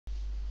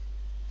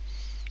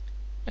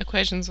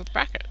equations with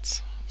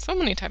brackets. So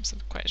many types of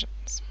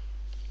equations.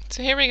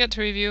 So here we get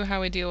to review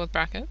how we deal with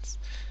brackets,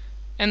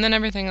 and then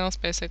everything else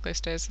basically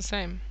stays the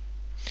same.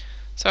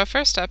 So our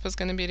first step is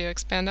going to be to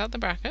expand out the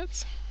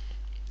brackets.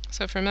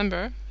 So if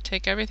remember, we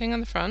take everything on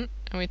the front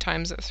and we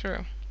times it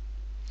through.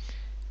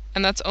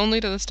 And that's only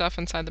to the stuff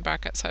inside the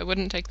bracket, so I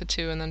wouldn't take the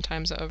 2 and then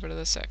times it over to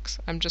the 6.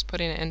 I'm just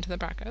putting it into the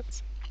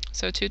brackets.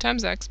 So 2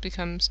 times x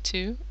becomes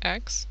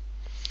 2x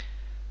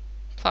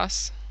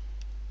plus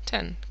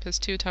 10, because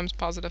 2 times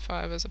positive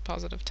 5 is a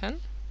positive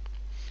 10,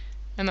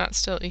 and that's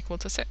still equal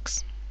to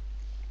 6.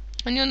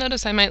 And you'll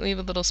notice I might leave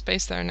a little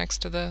space there next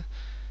to the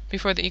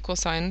before the equal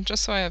sign,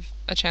 just so I have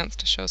a chance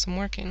to show some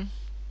working.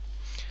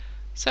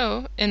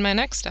 So in my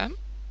next step,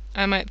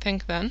 I might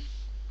think then,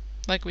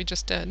 like we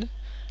just did,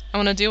 I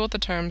want to deal with the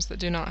terms that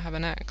do not have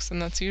an x,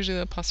 and that's usually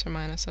the plus or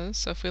minuses.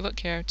 So if we look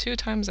here, 2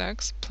 times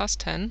x plus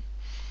 10,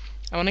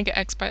 I want to get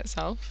x by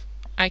itself.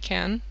 I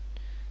can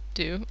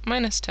do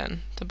minus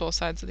 10 to both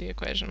sides of the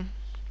equation.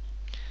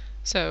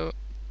 So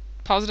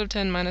positive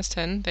 10 minus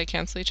 10, they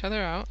cancel each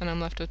other out, and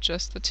I'm left with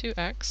just the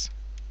 2x.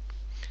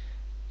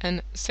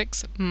 And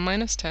 6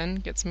 minus 10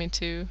 gets me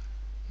to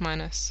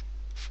minus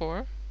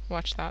 4.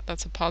 Watch that.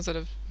 That's a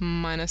positive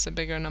minus a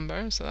bigger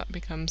number, so that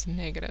becomes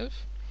negative.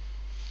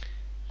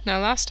 Now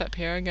last step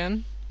here,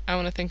 again, I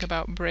want to think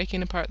about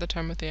breaking apart the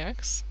term with the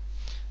x.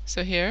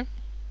 So here,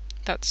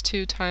 that's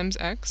 2 times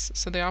x,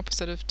 so the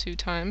opposite of 2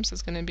 times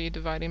is going to be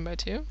dividing by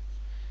 2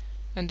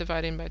 and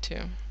dividing by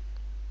 2.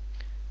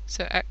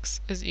 So x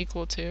is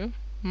equal to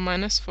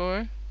minus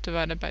 4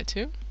 divided by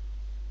 2.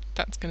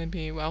 That's going to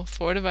be, well,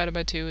 4 divided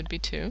by 2 would be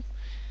 2,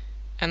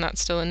 and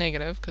that's still a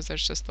negative because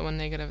there's just the one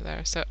negative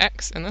there. So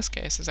x in this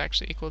case is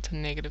actually equal to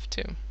negative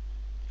 2.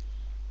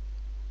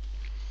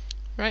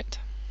 Right.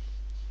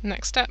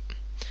 Next step.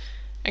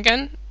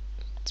 Again,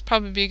 it's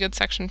probably a good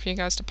section for you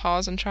guys to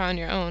pause and try on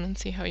your own and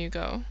see how you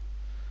go.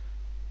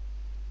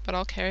 But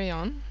I'll carry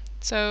on.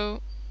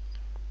 So,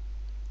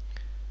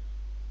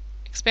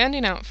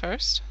 expanding out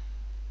first,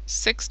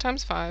 6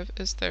 times 5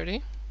 is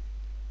 30,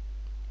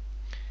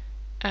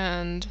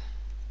 and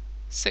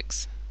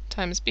 6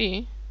 times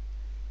b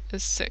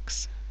is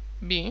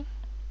 6b,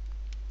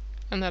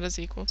 and that is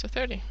equal to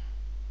 30.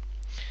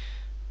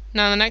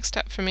 Now the next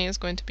step for me is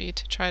going to be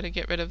to try to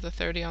get rid of the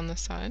 30 on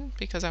this side,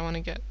 because I want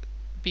to get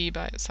b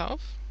by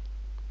itself.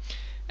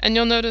 And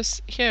you'll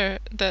notice here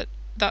that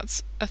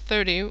that's a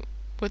 30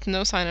 with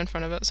no sign in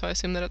front of it, so I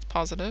assume that it's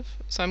positive.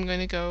 So I'm going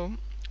to go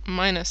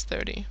minus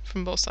 30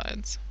 from both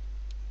sides.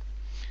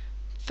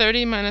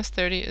 30 minus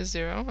 30 is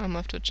 0. I'm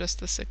left with just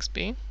the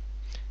 6b.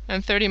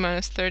 And 30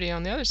 minus 30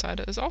 on the other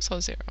side is also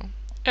 0.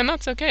 And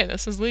that's okay.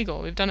 This is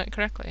legal. We've done it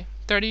correctly.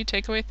 30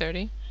 take away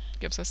 30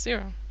 gives us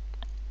 0.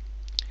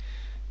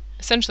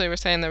 Essentially, we're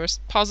saying there was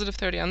positive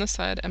 30 on this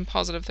side and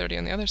positive 30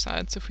 on the other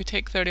side. So if we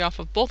take 30 off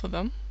of both of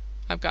them,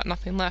 I've got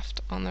nothing left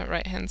on the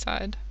right-hand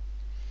side.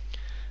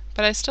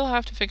 But I still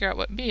have to figure out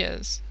what b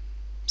is.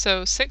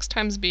 So 6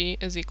 times b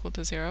is equal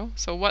to 0.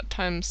 So what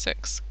times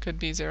 6 could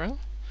be 0?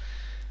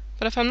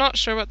 But if I'm not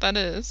sure what that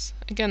is,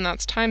 again,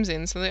 that's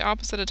timesing, so the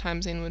opposite of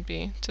timesing would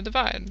be to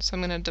divide. So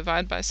I'm going to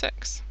divide by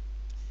 6.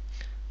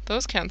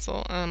 Those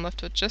cancel, and I'm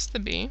left with just the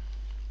b,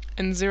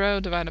 and 0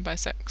 divided by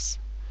 6.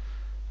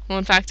 Well,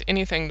 in fact,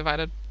 0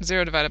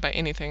 divided by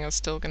anything is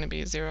still going to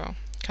be 0.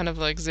 Kind of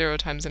like 0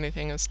 times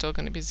anything is still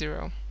going to be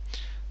 0.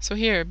 So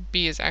here,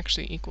 b is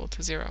actually equal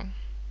to 0.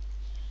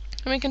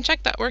 And we can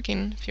check that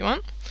working if you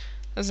want.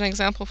 As an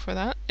example for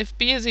that, if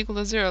b is equal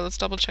to 0, let's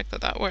double check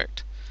that that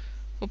worked.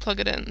 We'll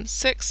plug it in.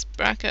 6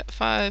 bracket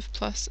 5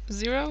 plus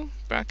 0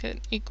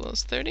 bracket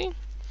equals 30.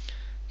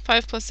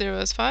 5 plus 0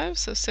 is 5,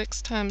 so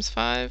 6 times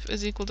 5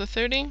 is equal to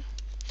 30.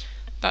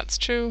 That's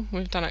true.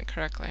 We've done it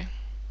correctly.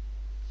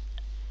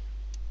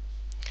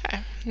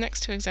 Okay,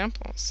 next two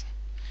examples.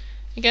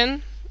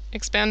 Again,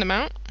 expand them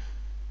out.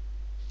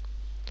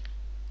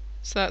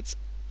 So that's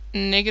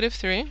negative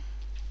 3.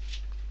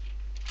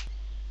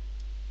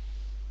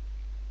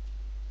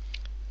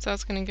 So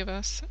that's going to give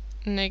us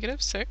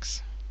negative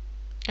 6.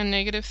 And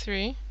negative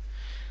 3,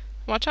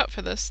 watch out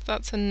for this,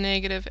 that's a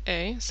negative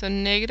a. So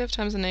negative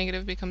times a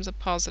negative becomes a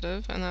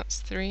positive, and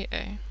that's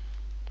 3a.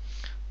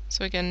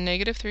 So again,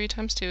 negative 3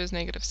 times 2 is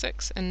negative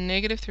 6, and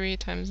negative 3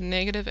 times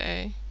negative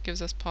a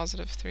gives us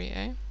positive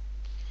 3a.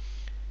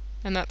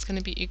 And that's going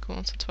to be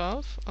equal to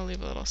 12. I'll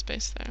leave a little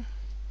space there.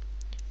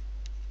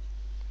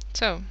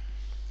 So,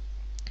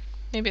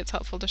 maybe it's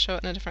helpful to show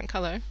it in a different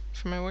color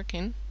for my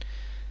working.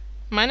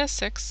 Minus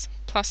 6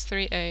 plus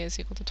 3a is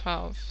equal to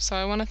 12. So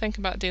I want to think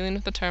about dealing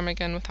with the term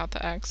again without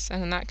the x,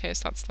 and in that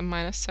case that's the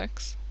minus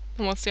 6.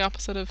 And what's the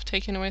opposite of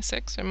taking away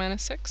 6 or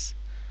minus 6?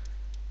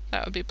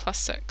 That would be plus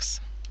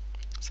 6.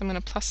 So I'm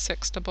going to plus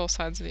 6 to both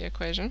sides of the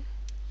equation.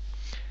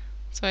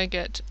 So I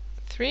get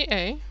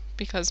 3a,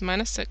 because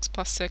minus 6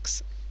 plus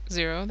 6,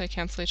 0, they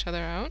cancel each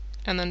other out,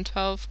 and then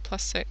 12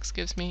 plus 6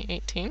 gives me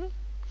 18.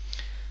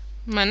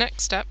 My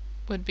next step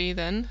would be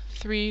then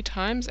 3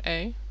 times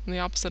a. And the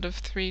opposite of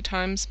 3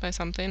 times by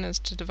something is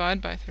to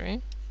divide by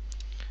 3.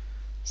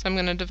 So I'm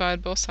going to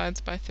divide both sides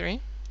by 3.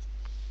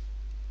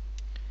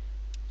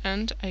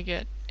 And I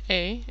get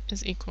a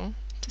is equal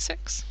to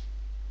 6.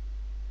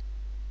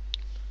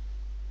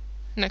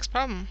 Next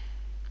problem.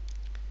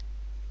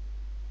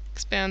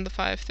 Expand the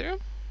 5 through.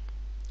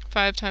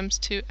 5 times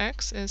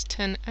 2x is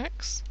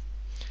 10x.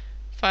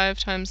 5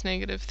 times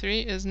negative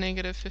 3 is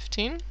negative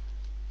 15,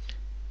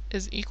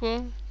 is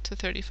equal to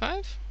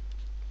 35.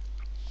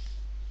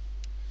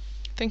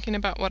 Thinking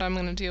about what I'm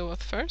going to deal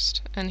with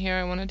first, and here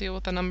I want to deal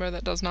with a number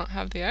that does not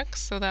have the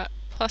x, so that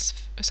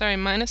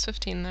minus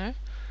 15 there.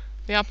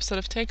 The opposite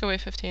of take away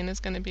 15 is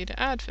going to be to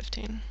add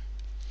 15.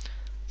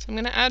 So I'm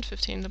going to add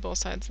 15 to both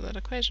sides of that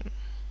equation.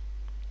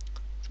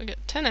 So I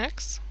get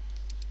 10x,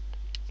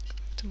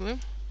 to blue,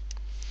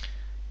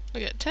 we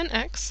get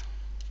 10x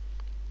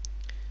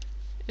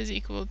is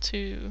equal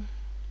to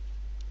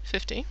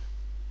 50.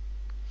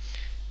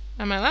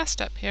 And my last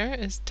step here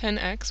is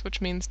 10x,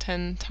 which means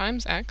 10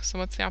 times x. So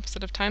what's the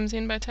opposite of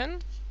timesing by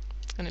 10?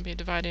 It's going to be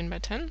dividing by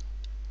 10.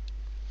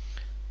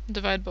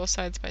 Divide both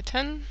sides by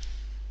 10,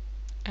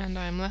 and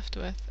I'm left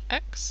with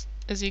x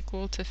is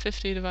equal to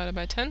 50 divided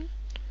by 10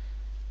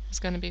 is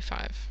going to be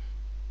 5.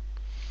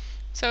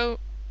 So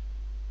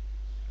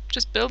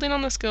just building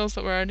on the skills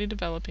that we're already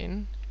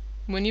developing,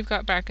 when you've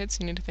got brackets,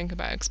 you need to think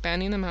about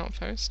expanding them out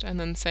first, and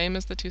then same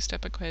as the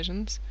two-step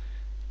equations,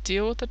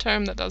 deal with the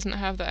term that doesn't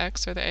have the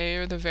x or the a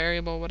or the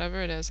variable,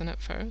 whatever it is, in it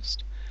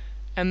first,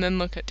 and then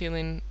look at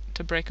dealing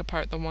to break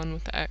apart the one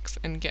with the x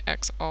and get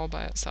x all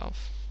by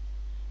itself.